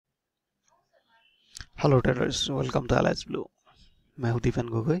Hello traders, welcome to Aliceblue। मैं हूं दीपन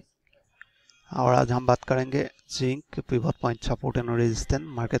गोगोई और आज हम बात करेंगे zinc pivot point, support and resistance,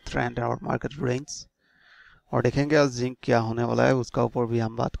 market trend और मार्केट रेंज, और देखेंगे आज जिंक क्या होने वाला है उसका ऊपर भी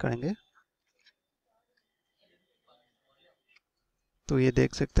हम बात करेंगे। तो ये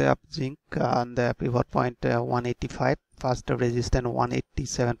देख सकते हैं आप जिंक का pivot point 185, first resistance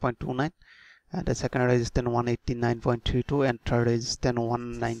 187.29 and the second resistance 189.32 and third resistance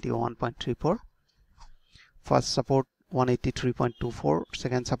 191.34. First support 183.24,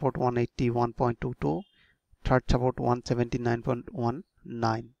 second support 181.22, third support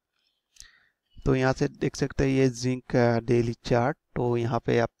 179.19। तो यहाँ से देख सकते हैं ये जिंक डेली चार्ट। तो यहाँ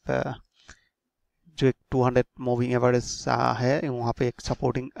पे आप जो एक 200 मूविंग एवरेज है वहाँ पे एक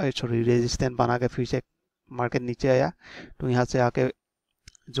सपोर्टिंग रेजिस्टेंस बना के फिर से मार्केट नीचे आया। तो यहाँ से आके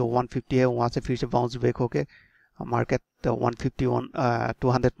जो 150 है वहाँ से फिर से बाउंस बैक होके मार्केट 151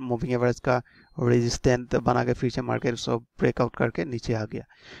 200 मूविंग एवरेज का रेजिस्टेंस बना के फिर से मार्केट उसको ब्रेकआउट करके नीचे आ गया।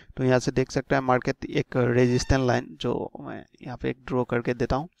 तो यहाँ से देख सकते हैं मार्केट एक रेजिस्टेंस लाइन जो मैं यहाँ पे एक ड्रॉ करके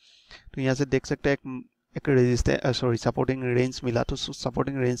देता हूँ। तो यहाँ से देख सकते हैं एक रेजिस्टेंस सपोर्टिंग रेंज मिला। तो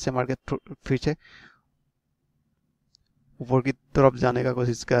सपोर्टिंग रेंज से मार्केट फिर से ऊपर की तरफ जाने का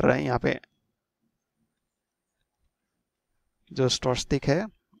कोशिश कर रहा है। यहाँ पे जो स्टॉस्टिक है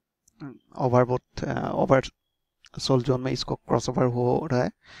ओवर सोल जोन में इसको क्रॉसओवर हो रहा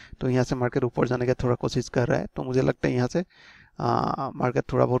है। तो यहाँ से मार्केट ऊपर जाने का थोड़ा कोशिश कर रहा है। तो मुझे लगता है यहाँ से मार्केट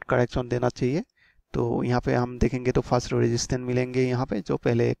थोड़ा बहुत करेक्शन देना चाहिए। तो यहाँ पे हम देखेंगे तो फर्स्ट रेजिस्टेंस मिलेंगे यहाँ पे जो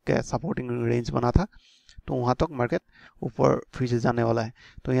पहले एक सपोर्टिंग रेंज बना था। तो वहाँ तक मार्केट ऊपर फिर से जाने वाला है।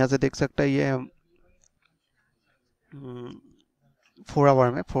 तो यहाँ से देख सकते हैं ये 4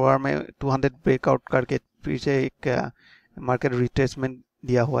 आवर में 200 ब्रेकआउट करके फिर से एक मार्केट रिट्रेसमेंट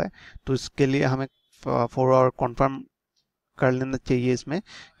दिया हुआ है। तो इसके लिए हमें 4 आवर कंफर्म कर लेना चाहिए इसमें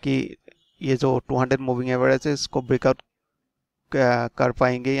कि ये जो 200 मूविंग एवरेज है इसको ब्रेकआउट कर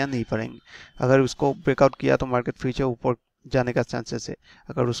पाएंगे या नहीं पाएंगे। अगर उसको ब्रेकआउट किया तो मार्केट फिर से ऊपर जाने का चांसेस है।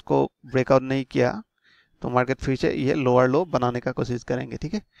 अगर उसको ब्रेकआउट नहीं किया तो मार्केट फिर से ये लोअर लो बनाने का कोशिश करेंगे।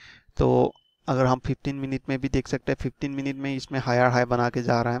 ठीक है, तो अगर हम 15 मिनट में भी देख सकते हैं, 15 मिनट में इसमें हायर हाई बना के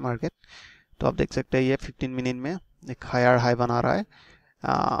जा रहा है मार्केट। तो आप देख सकते हैं ये 15 मिनट में एक हायर हाई बना रहा है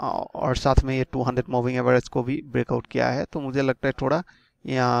और साथ में ये 200 मूविंग एवरेज को भी ब्रेकआउट किया है। तो मुझे लगता है थोड़ा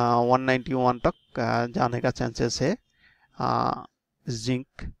यहाँ 191 तक जाने का चांसेस है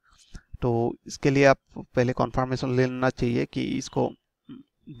जिंक। तो इसके लिए आप पहले कंफर्मेशन लेना चाहिए कि इसको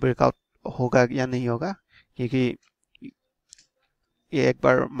ब्रेकआउट होगा या नहीं होगा, क्योंकि ये एक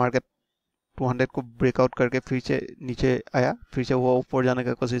बार मार्केट 200 को ब्रेकआउट करके फिर से नीचे आया, फिर से वो ऊपर जाने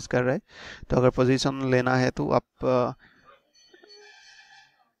का कोशिश कर रहा है। तो अगर पोजीशन लेना है तो आप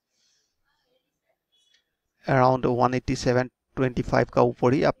अराउंड 187.25 का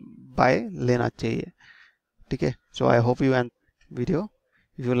ऊपर ही आप बाय लेना चाहिए। ठीक है, सो I hope you and video.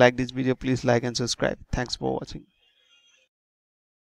 If you like this video please like and subscribe. Thanks for watching.